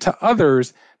and to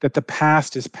others that the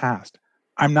past is past.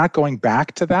 I'm not going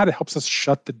back to that. It helps us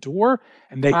shut the door.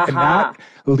 And that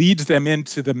leads them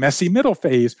into the messy middle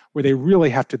phase where they really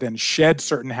have to then shed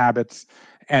certain habits.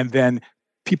 And then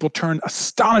people turn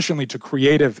astonishingly to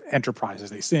creative enterprises.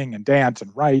 They sing and dance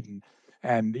and write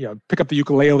and pick up the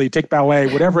ukulele, take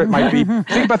ballet, whatever it might be.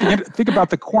 Think about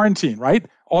the quarantine, right?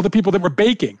 All the people that were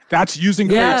baking. That's using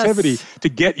creativity to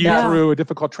get you through a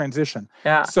difficult transition.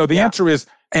 Yeah. So the answer is,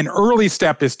 an early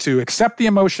step is to accept the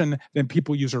emotion, then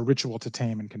people use a ritual to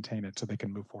tame and contain it so they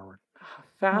can move forward.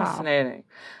 Fascinating.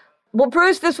 Well,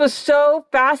 Bruce, this was so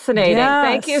fascinating. Yes.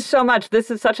 Thank you so much. This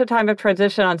is such a time of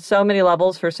transition on so many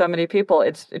levels for so many people.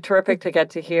 It's terrific to get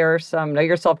to hear some know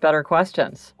yourself better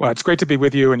questions. Well, it's great to be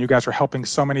with you, and you guys are helping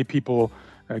so many people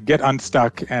get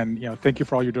unstuck. And thank you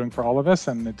for all you're doing for all of us.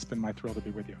 And it's been my thrill to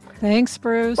be with you. Thanks,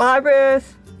 Bruce. Bye,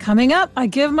 Bruce. Coming up, I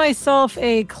give myself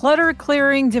a clutter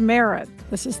clearing demerit.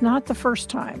 This is not the first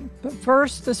time, but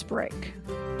first, this break.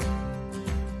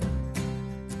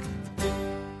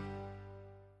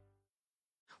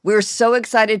 We're so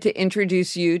excited to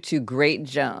introduce you to Great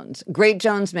Jones. Great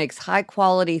Jones makes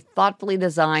high-quality, thoughtfully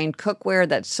designed cookware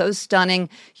that's so stunning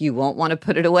you won't want to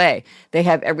put it away. They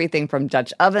have everything from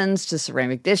Dutch ovens to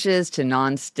ceramic dishes to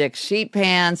non-stick sheet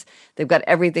pans. They've got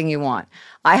everything you want.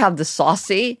 I have the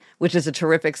Saucy, which is a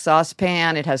terrific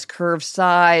saucepan. It has curved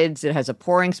sides, it has a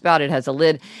pouring spout, it has a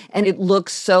lid, and it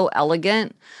looks so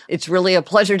elegant. It's really a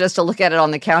pleasure just to look at it on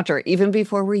the counter, even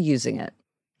before we're using it.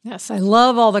 Yes, I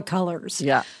love all the colors.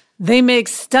 Yeah. They make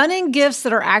stunning gifts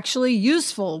that are actually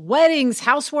useful. Weddings,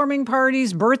 housewarming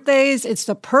parties, birthdays. It's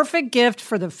the perfect gift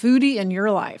for the foodie in your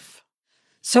life.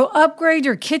 So upgrade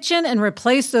your kitchen and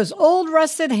replace those old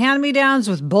rusted hand-me-downs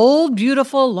with bold,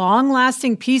 beautiful,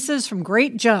 long-lasting pieces from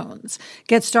Great Jones.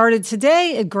 Get started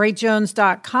today at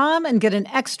greatjones.com and get an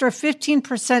extra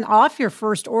 15% off your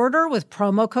first order with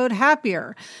promo code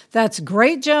HAPPIER. That's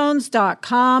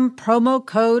greatjones.com, promo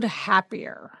code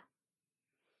HAPPIER.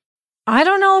 I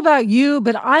don't know about you,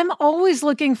 but I'm always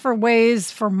looking for ways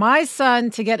for my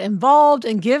son to get involved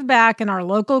and give back in our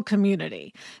local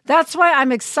community. That's why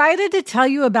I'm excited to tell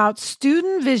you about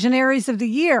Student Visionaries of the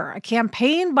Year, a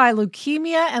campaign by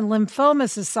Leukemia and Lymphoma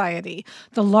Society,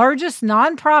 the largest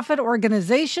nonprofit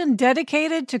organization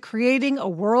dedicated to creating a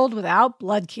world without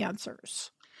blood cancers.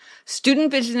 Student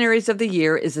Visionaries of the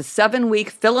Year is a 7-week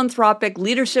philanthropic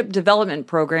leadership development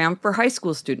program for high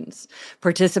school students.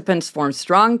 Participants form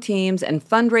strong teams and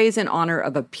fundraise in honor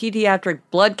of a pediatric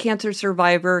blood cancer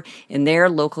survivor in their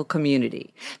local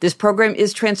community. This program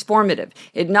is transformative.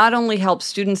 It not only helps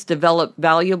students develop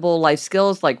valuable life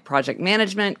skills like project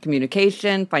management,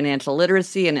 communication, financial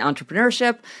literacy, and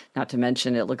entrepreneurship, not to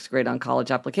mention it looks great on college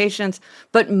applications,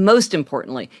 but most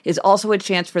importantly, is also a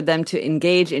chance for them to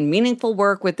engage in meaningful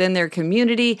work within their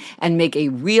community and make a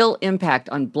real impact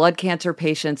on blood cancer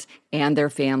patients and their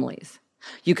families.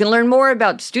 You can learn more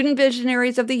about Student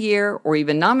Visionaries of the Year or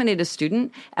even nominate a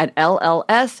student at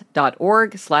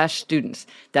lls.org/students.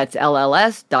 That's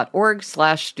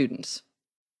lls.org/students.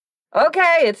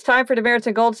 Okay, it's time for demerits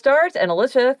and gold stars. And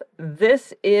Elizabeth,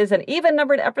 this is an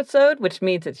even-numbered episode, which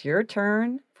means it's your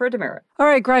turn for a demerit. All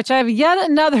right, Gretch, I have yet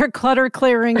another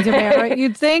clutter-clearing demerit.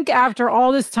 You'd think after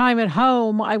all this time at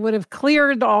home, I would have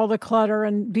cleared all the clutter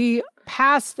and be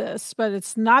past this, but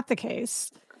it's not the case.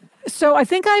 So I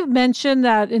think I've mentioned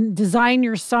that in Design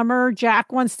Your Summer,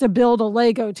 Jack wants to build a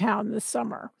Lego town this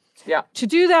summer. Yeah. To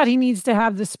do that, he needs to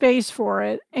have the space for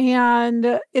it.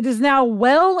 And it is now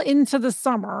well into the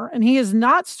summer, and he has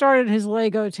not started his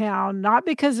Lego town, not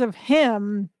because of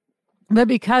him, but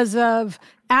because of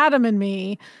Adam and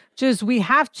me. Just we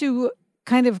have to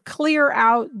kind of clear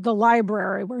out the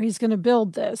library where he's going to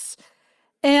build this.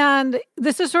 And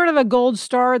this is sort of a gold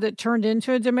star that turned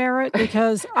into a demerit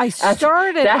because I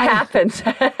started. happens.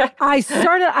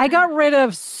 I got rid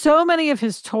of so many of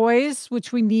his toys,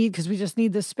 which we need because we just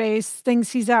need the space,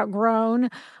 things he's outgrown.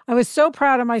 I was so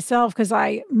proud of myself because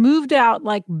I moved out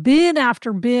like bin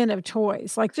after bin of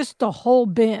toys, like just the whole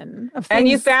bin of things. And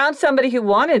you found somebody who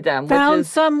wanted them. Found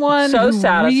someone so who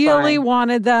satisfying. really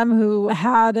wanted them, who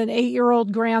had an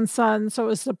 8-year-old grandson. So it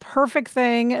was the perfect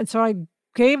thing. And so I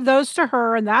gave those to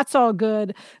her, and that's all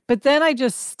good. But then I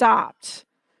just stopped,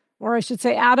 or I should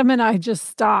say Adam and I just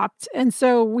stopped. And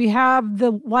so we have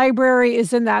the library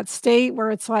is in that state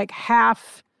where it's like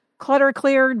half clutter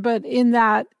cleared, but in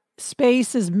that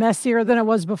space is messier than it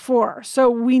was before. So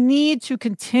we need to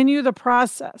continue the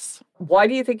process. Why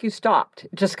do you think you stopped?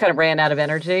 Just kind of ran out of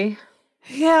energy?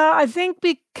 Yeah, I think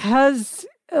because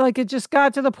it just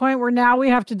got to the point where now we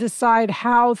have to decide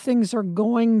how things are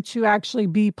going to actually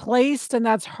be placed. And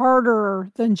that's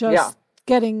harder than just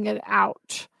getting it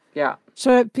out. Yeah.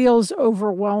 So it feels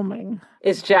overwhelming.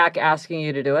 Is Jack asking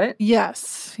you to do it?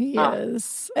 Yes, he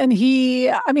is. And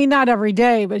not every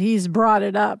day, but he's brought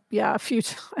it up, a few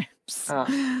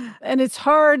times. And it's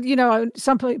hard,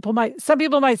 some people might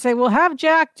say, well, have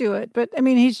Jack do it. But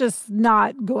he's just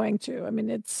not going to.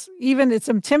 It's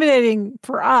intimidating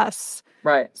for us.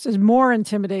 Right. So it's more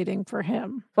intimidating for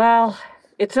him. Well,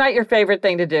 it's not your favorite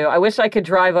thing to do. I wish I could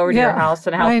drive over to your house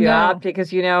and help you out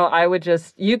because, you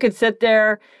could sit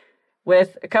there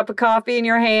with a cup of coffee in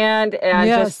your hand and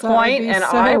just point and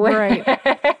I would. Great.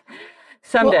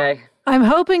 Someday. I'm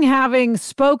hoping, having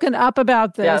spoken up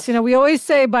about this, we always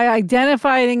say by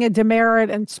identifying a demerit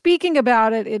and speaking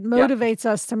about it, it motivates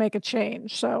us to make a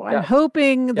change. So I'm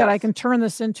hoping that I can turn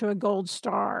this into a gold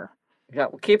star. Yeah,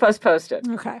 well, keep us posted.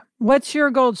 Okay. What's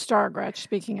your gold star, Gretch,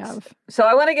 speaking of? So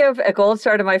I want to give a gold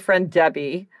star to my friend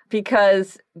Debbie,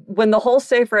 because when the whole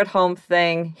Safer at Home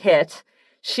thing hit,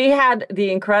 she had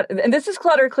the incredible, and this is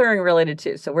clutter clearing related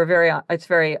too, so it's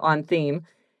very on theme.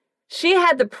 She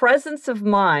had the presence of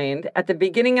mind at the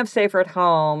beginning of Safer at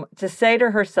Home to say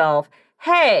to herself,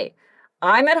 hey,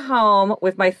 I'm at home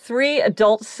with my 3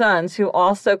 adult sons who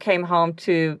also came home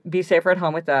to be safer at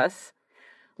home with us.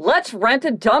 Let's rent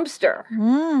a dumpster.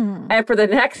 And for the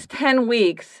next 10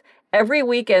 weeks, every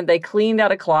weekend they cleaned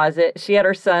out a closet. She had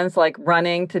her sons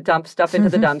running to dump stuff into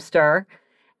the dumpster.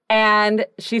 And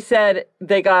she said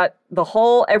they got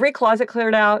every closet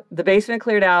cleared out, the basement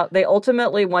cleared out. They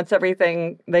ultimately, once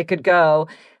everything they could go,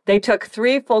 they took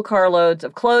 3 full carloads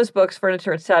of clothes, books,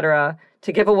 furniture, etc.,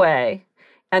 to give away.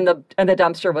 And the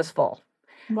dumpster was full.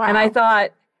 Wow. And I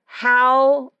thought,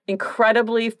 how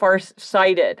incredibly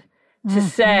farsighted to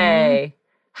say,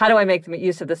 how do I make the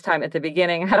use of this time at the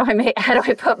beginning? How do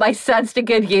I put my sons to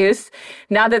good use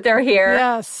now that they're here?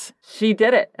 Yes. She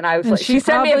did it. And I was she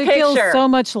sent me a picture. Feels so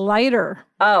much lighter.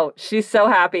 Oh, she's so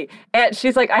happy. And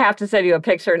she's like, I have to send you a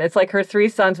picture. And it's her 3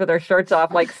 sons with their shirts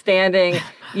off, standing,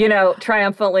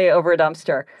 triumphantly over a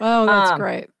dumpster. Oh, that's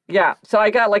great. Yeah. So I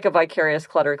got a vicarious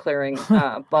clutter clearing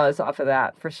buzz off of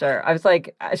that for sure. I was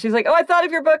she's like, oh, I thought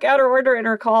of your book, Outer Order, in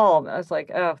her call. I was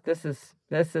like, oh, this is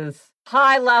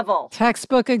high level.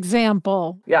 Textbook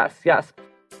example. Yes.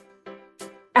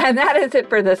 And that is it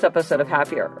for this episode of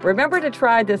Happier. Remember to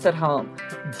try this at home.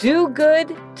 Do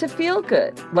good to feel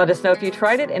good. Let us know if you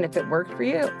tried it and if it worked for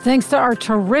you. Thanks to our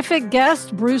terrific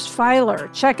guest, Bruce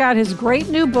Feiler. Check out his great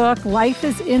new book, Life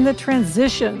is in the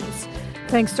Transitions.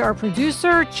 Thanks to our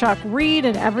producer, Chuck Reed,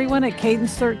 and everyone at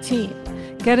Cadence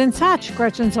 13. Get in touch.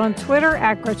 Gretchen's on Twitter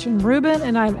at Gretchen Rubin,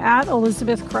 and I'm at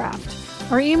Elizabeth Kraft.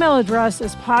 Our email address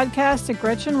is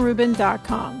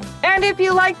podcast@GretchenRubin.com. And if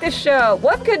you like the show,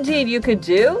 one good deed you could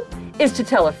do is to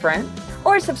tell a friend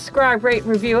or subscribe, rate,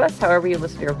 and review us, however you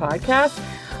listen to your podcast.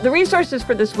 The resources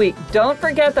for this week, don't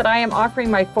forget that I am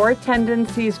offering my 4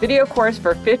 Tendencies video course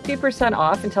for 50%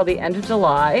 off until the end of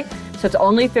July. So it's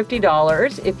only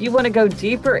 $50. If you want to go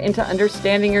deeper into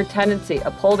understanding your tendency,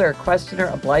 upholder, questioner,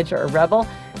 obliger, or rebel,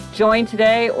 join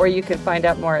today, or you can find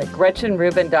out more at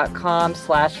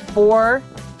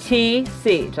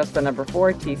GretchenRubin.com/4TC, just the number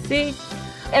 4TC.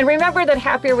 And remember that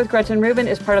Happier with Gretchen Rubin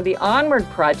is part of the Onward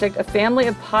Project, a family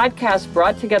of podcasts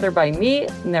brought together by me,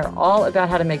 and they're all about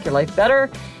how to make your life better.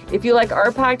 If you like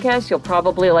our podcast, you'll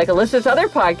probably like Alyssa's other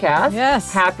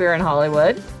podcast, Happier in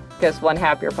Hollywood, because one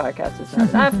happier podcast is not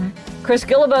enough. Chris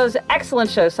Guillebeau's excellent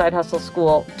show, Side Hustle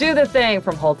School, Do the Thing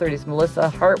from Whole30's Melissa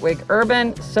Hartwig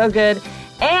Urban, so good.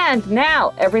 And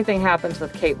now Everything Happens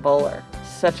with Kate Bowler.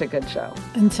 Such a good show.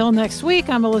 Until next week,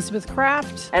 I'm Elizabeth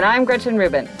Kraft. And I'm Gretchen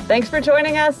Rubin. Thanks for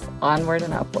joining us. Onward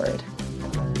and upward.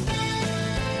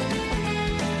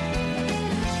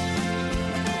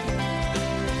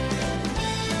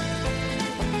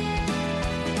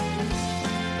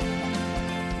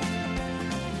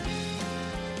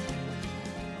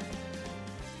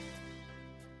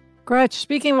 Gretch,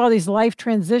 speaking of all these life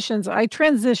transitions, I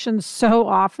transition so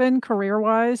often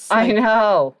career-wise. I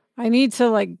know. I need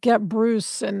to get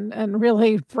Bruce and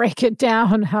really break it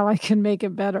down how I can make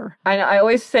it better. I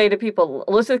always say to people,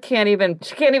 Alyssa can't even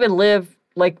live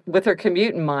with her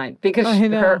commute in mind, because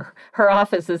her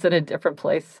office is in a different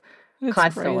place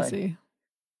constantly. Crazy.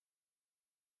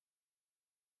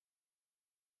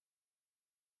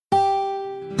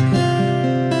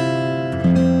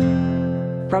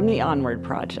 From the Onward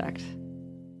Project.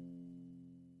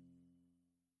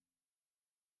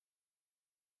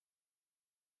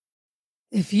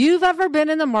 If you've ever been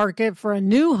in the market for a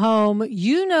new home,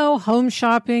 you know home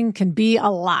shopping can be a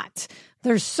lot.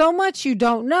 There's so much you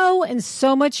don't know and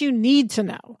so much you need to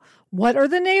know. What are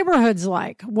the neighborhoods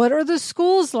like? What are the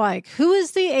schools like? Who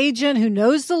is the agent who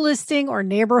knows the listing or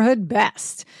neighborhood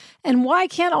best? And why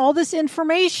can't all this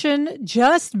information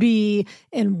just be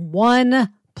in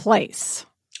one place?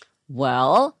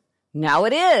 Well, now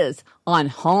it is on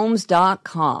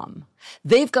Homes.com.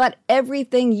 They've got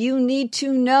everything you need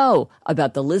to know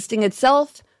about the listing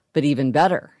itself, but even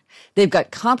better, they've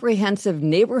got comprehensive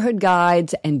neighborhood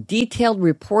guides and detailed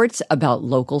reports about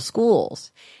local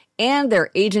schools. And their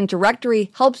agent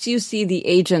directory helps you see the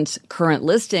agent's current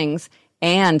listings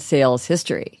and sales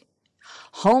history.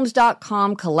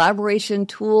 Homes.com collaboration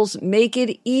tools make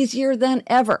it easier than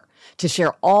ever to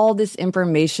share all this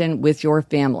information with your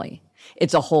family.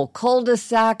 It's a whole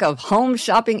cul-de-sac of home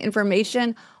shopping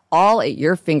information, all at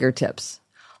your fingertips.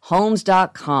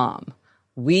 Homes.com.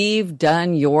 We've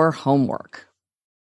done your homework.